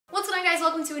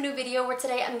welcome to a new video where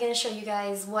today I'm going to show you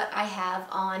guys what I have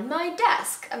on my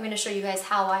desk. I'm going to show you guys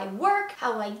how I work,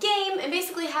 how I game, and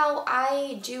basically how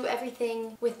I do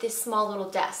everything with this small little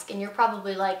desk. And you're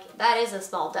probably like, that is a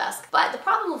small desk. But the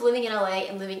problem with living in LA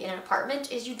and living in an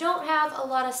apartment is you don't have a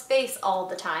lot of space all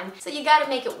the time, so you gotta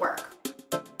make it work.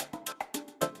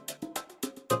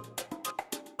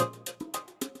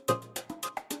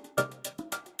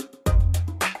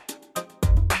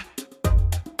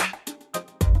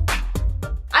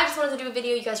 To do a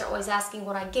video. You guys are always asking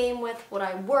what I game with, what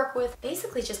I work with,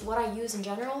 basically just what I use in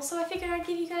general, so I figured I'd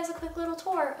give you guys a quick little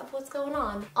tour of what's going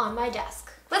on my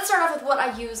desk. Let's start off with what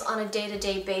I use on a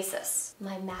day-to-day basis.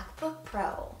 My MacBook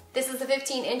Pro. This is the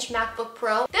 15-inch MacBook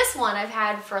Pro. This one I've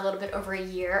had for a little bit over a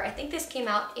year. I think this came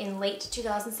out in late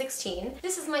 2016.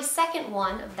 This is my second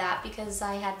one of that because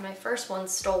I had my first one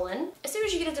stolen. As soon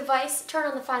as you get a device, turn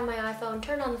on the Find My iPhone,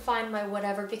 turn on the Find My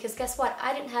whatever, because guess what?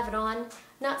 I didn't have it on.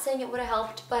 Not saying it would have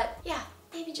helped, but yeah,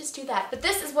 maybe just do that. But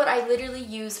this is what I literally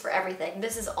use for everything.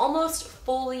 This is almost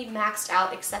fully maxed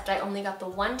out, except I only got the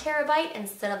 1 terabyte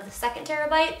instead of the 2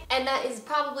 terabyte. And that is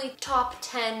probably top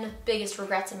 10 biggest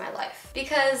regrets in my life.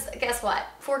 Because guess what?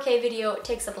 4K video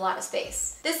takes up a lot of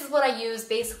space. This is what I use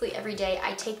basically every day.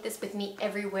 I take this with me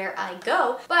everywhere I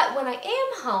go. But when I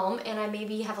am home and I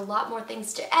maybe have a lot more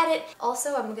things to edit,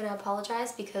 also I'm gonna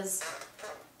apologize because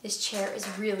this chair is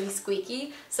really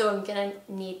squeaky, so I'm gonna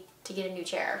need to get a new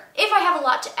chair. If I have a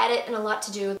lot to edit and a lot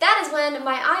to do, that is when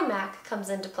my iMac comes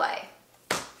into play.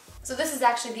 So this is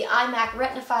actually the iMac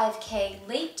Retina 5K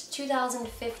late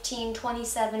 2015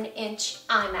 27-inch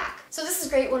iMac. So this is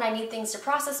great when I need things to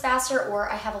process faster, or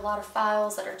I have a lot of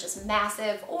files that are just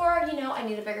massive, or you know, I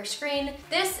need a bigger screen.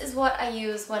 This is what I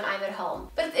use when I'm at home.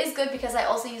 But it is good because I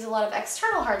also use a lot of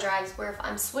external hard drives where if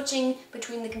I'm switching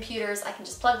between the computers, I can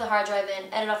just plug the hard drive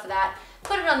in, edit off of that,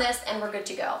 put it on this, and we're good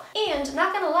to go. And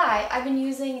not gonna lie, I've been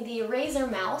using the Razer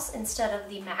mouse instead of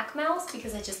the Mac mouse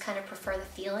because I just kind of prefer the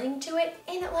feeling to it,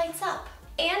 and it lights up.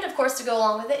 And of course, to go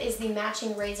along with it is the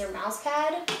matching Razer mouse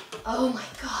pad. Oh my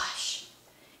gosh,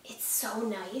 it's so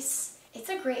nice. It's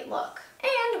a great look.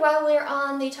 And while we're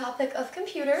on the topic of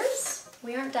computers,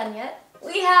 we aren't done yet.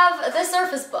 We have the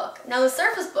Surface Book. Now the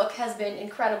Surface Book has been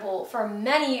incredible for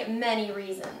many, many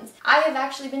reasons. I have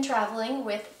actually been traveling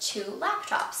with 2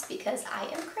 laptops because I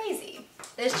am crazy.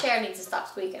 This chair needs to stop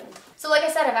squeaking. So like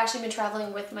I said, I've actually been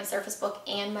traveling with my Surface Book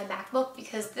and my MacBook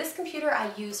because this computer I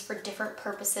use for different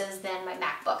purposes than my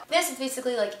MacBook. This is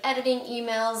basically like editing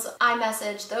emails,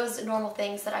 iMessage, those normal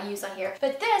things that I use on here.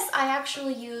 But this I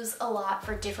actually use a lot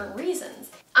for different reasons.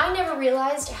 I never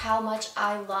realized how much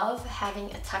I love having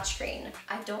a touchscreen.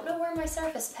 I don't know where my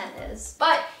Surface Pen is,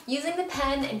 but using the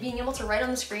pen and being able to write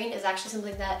on the screen is actually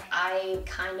something that I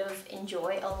kind of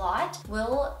enjoy a lot.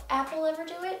 Will Apple ever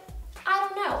do it? I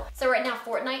don't know. So right now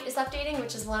Fortnite is updating,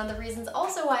 which is one of the reasons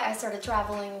also why I started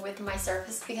traveling with my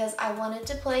Surface, because I wanted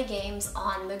to play games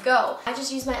on the go. I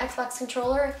just use my Xbox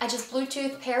controller, I just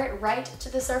Bluetooth pair it right to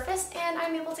the Surface, and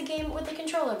I'm able to game with the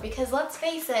controller because let's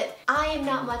face it, I am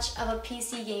not much of a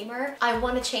PC gamer. I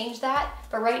want to change that,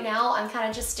 but right now I'm kind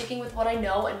of just sticking with what I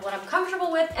know and what I'm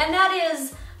comfortable with, and that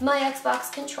is my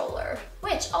Xbox controller.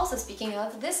 Which, also speaking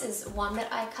of, this is one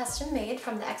that I custom made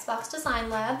from the Xbox Design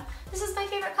Lab. This is my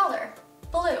favorite color,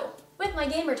 blue, with my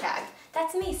gamer tag.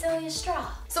 That's me, Celia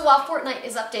Straw. So while Fortnite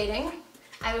is updating,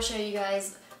 I will show you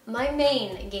guys my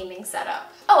main gaming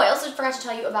setup. Oh, I also forgot to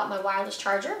tell you about my wireless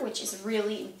charger, which is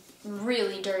really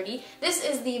dirty. This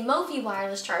is the Mophie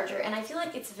wireless charger, and I feel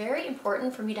like it's very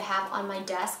important for me to have on my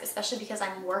desk, especially because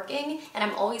I'm working and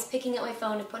I'm always picking up my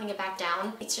phone and putting it back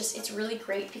down. It's really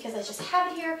great because I just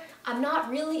have it here. I'm not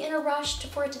really in a rush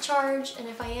for it to charge, and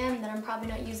if I am, then I'm probably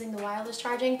not using the wireless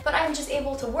charging, but I'm just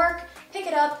able to work, pick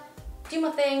it up, do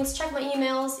my things, check my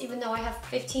emails. Even though I have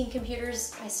 15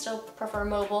 computers, I still prefer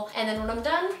mobile, and then when I'm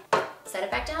done, set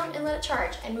it back down and let it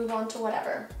charge and move on to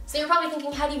whatever. So you're probably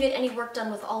thinking, how do you get any work done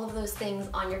with all of those things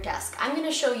on your desk? I'm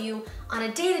gonna show you on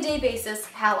a day-to-day basis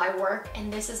how I work,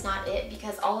 and this is not it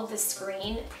because all of this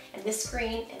screen and this,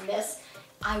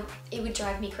 it would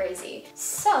drive me crazy.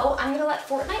 So I'm gonna let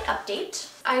Fortnite update.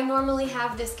 I normally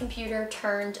have this computer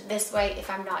turned this way if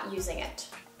I'm not using it.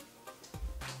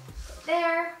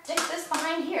 There, stick this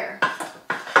behind here.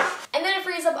 And then it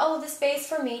frees up all of the space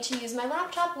for me to use my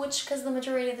laptop, which, because the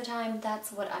majority of the time,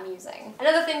 that's what I'm using.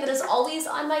 Another thing that is always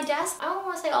on my desk, I don't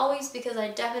want to say always because I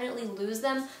definitely lose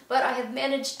them, but I have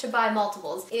managed to buy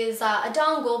multiples, is a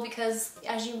dongle because,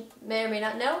 as you may or may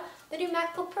not know, the new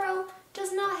MacBook Pro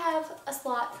does not have a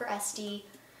slot for SD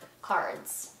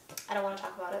cards. I don't want to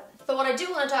talk about it. But what I do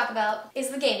want to talk about is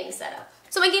the gaming setup.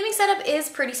 So my gaming setup is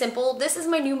pretty simple. This is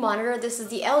my new monitor. This is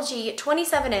the LG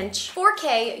 27-inch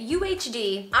 4K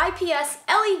UHD IPS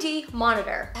LED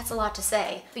monitor. That's a lot to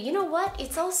say. But you know what?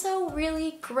 It's also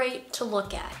really great to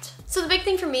look at. So the big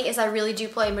thing for me is I really do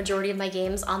play a majority of my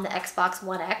games on the Xbox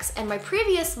One X, and my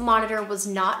previous monitor was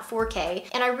not 4K,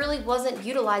 and I really wasn't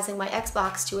utilizing my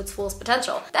Xbox to its fullest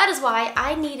potential. That is why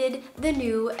I needed the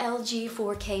new LG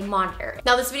 4K monitor.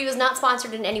 Now this video is not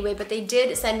sponsored in any way, but they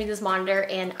did send me this monitor,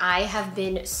 and I have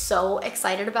been so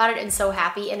excited about it and so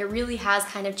happy, and it really has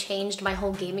kind of changed my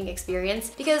whole gaming experience,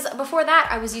 because before that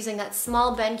I was using that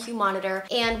small BenQ monitor,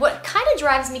 and what kind of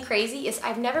drives me crazy is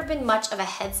I've never been much of a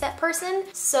headset person,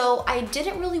 so I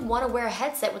didn't really want to wear a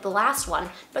headset with the last one,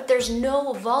 but there's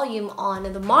no volume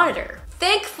on the monitor.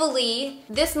 Thankfully,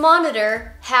 this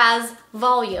monitor has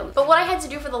volume. But what I had to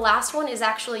do for the last one is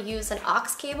actually use an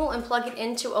aux cable and plug it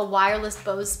into a wireless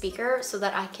Bose speaker so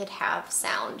that I could have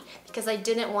sound, because I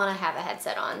didn't want to have a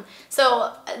headset on.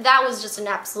 So that was just an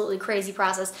absolutely crazy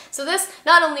process. So this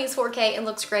not only is 4K and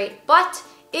looks great, but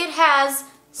it has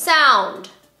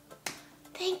sound.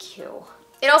 Thank you.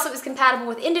 It also is compatible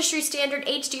with industry standard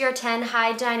HDR10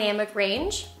 high dynamic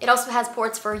range. It also has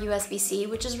ports for USB-C,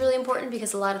 which is really important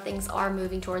because a lot of things are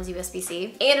moving towards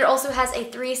USB-C. And it also has a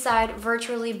 3-side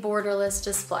virtually borderless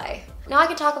display. Now I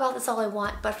can talk about this all I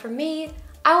want, but for me,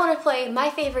 I want to play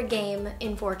my favorite game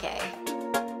in 4K.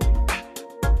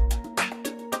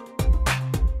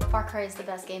 Far Cry is the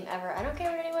best game ever. I don't care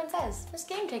what anyone says. This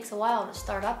game takes a while to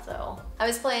start up though. I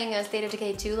was playing State of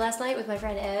Decay 2 last night with my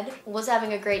friend Ed. Was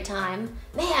having a great time.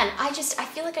 Man, I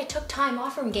feel like I took time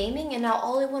off from gaming and now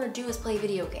all I want to do is play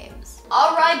video games.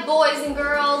 All right, boys and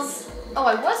girls. Oh,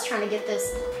 I was trying to get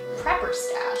this prepper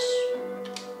stash.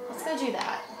 Let's go do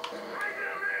that.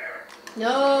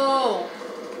 No.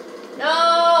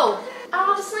 No. I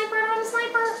don't have a sniper, I don't have a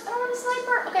sniper, I don't have a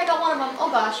sniper. Okay, I got one of them.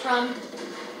 Oh gosh, run.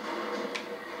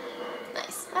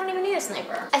 I don't even need a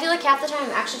sniper. I feel like half the time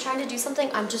I'm actually trying to do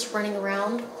something, I'm just running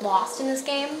around lost in this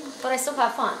game, but I still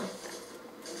have fun.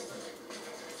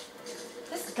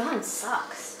 This gun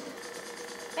sucks.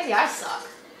 Maybe I suck.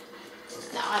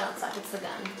 No, I don't suck, it's the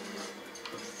gun.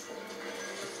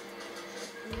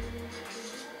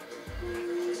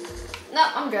 No,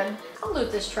 I'm good. I'll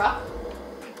loot this truck.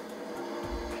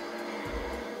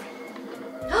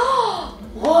 Oh,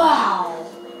 wow!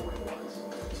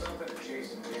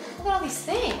 Look at all these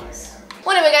things.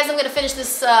 Well, anyway, guys, I'm gonna finish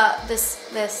this,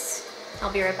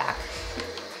 I'll be right back.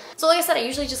 So like I said, I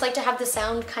usually just like to have the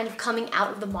sound kind of coming out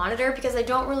of the monitor because I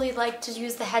don't really like to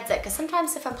use the headset, because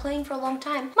sometimes if I'm playing for a long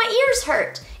time, my ears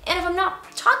hurt. And if I'm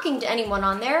not talking to anyone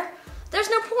on there, there's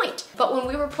no point. But when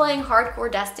we were playing hardcore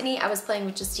Destiny, I was playing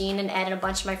with Justine and Ed and a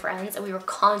bunch of my friends, and we were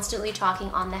constantly talking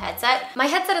on the headset. My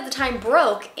headset at the time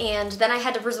broke, and then I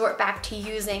had to resort back to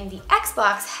using the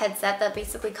Xbox headset that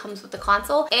basically comes with the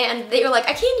console. And they were like,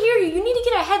 I can't hear you, you need to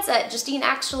get a headset. Justine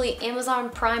actually Amazon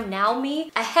Prime Now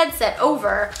me a headset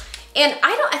over. And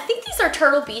I think these are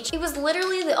Turtle Beach. It was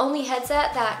literally the only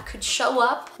headset that could show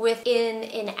up within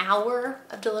an hour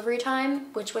of delivery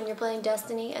time, which when you're playing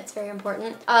Destiny, it's very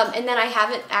important. And then I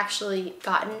haven't actually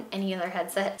gotten any other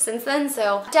headset since then,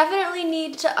 so definitely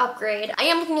need to upgrade. I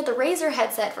am looking at the Razer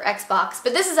headset for Xbox,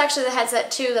 but this is actually the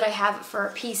headset too that I have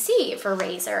for PC for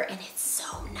Razer, and it's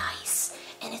so nice.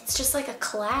 And it's just like a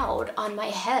cloud on my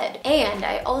head. And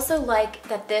I also like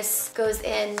that this goes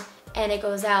in and it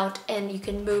goes out and you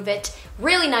can move it.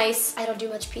 Really nice. I don't do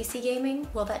much PC gaming.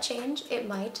 Will that change? It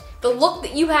might. The look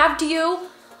that you have to you,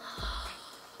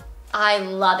 I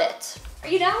love it. Are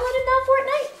you downloaded now,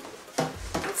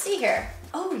 Fortnite? Let's see here.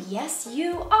 Oh, yes,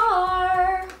 you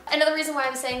are. Another reason why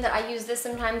I'm saying that I use this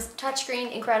sometimes,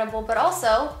 touchscreen, incredible, but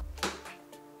also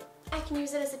I can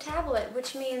use it as a tablet,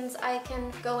 which means I can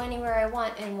go anywhere I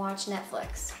want and watch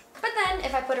Netflix. But then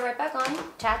if I put it right back on,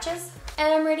 attaches,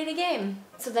 and I'm ready to game.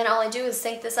 So then all I do is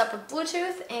sync this up with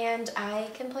Bluetooth and I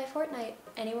can play Fortnite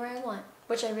anywhere I want.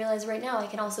 Which I realize right now I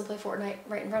can also play Fortnite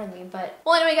right in front of me, but...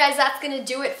 Well, anyway, guys, that's gonna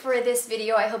do it for this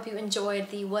video. I hope you enjoyed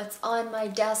the what's on my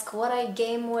desk, what I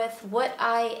game with, what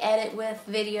I edit with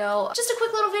video. Just a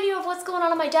quick little video of what's going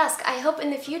on my desk. I hope in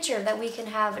the future that we can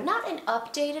have not an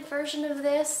updated version of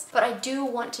this, but I do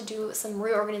want to do some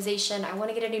reorganization. I want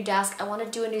to get a new desk. I want to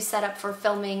do a new setup for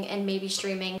filming and maybe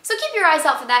streaming. So keep your eyes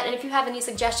out for that, and if you have any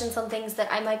suggestions on things that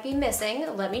I might be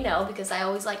missing, let me know, because I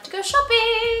always like to go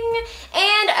shopping.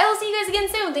 And I will see you guys again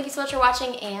soon. Thank you so much for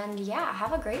watching, and yeah,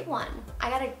 have a great one.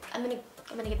 I'm gonna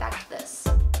get back to this.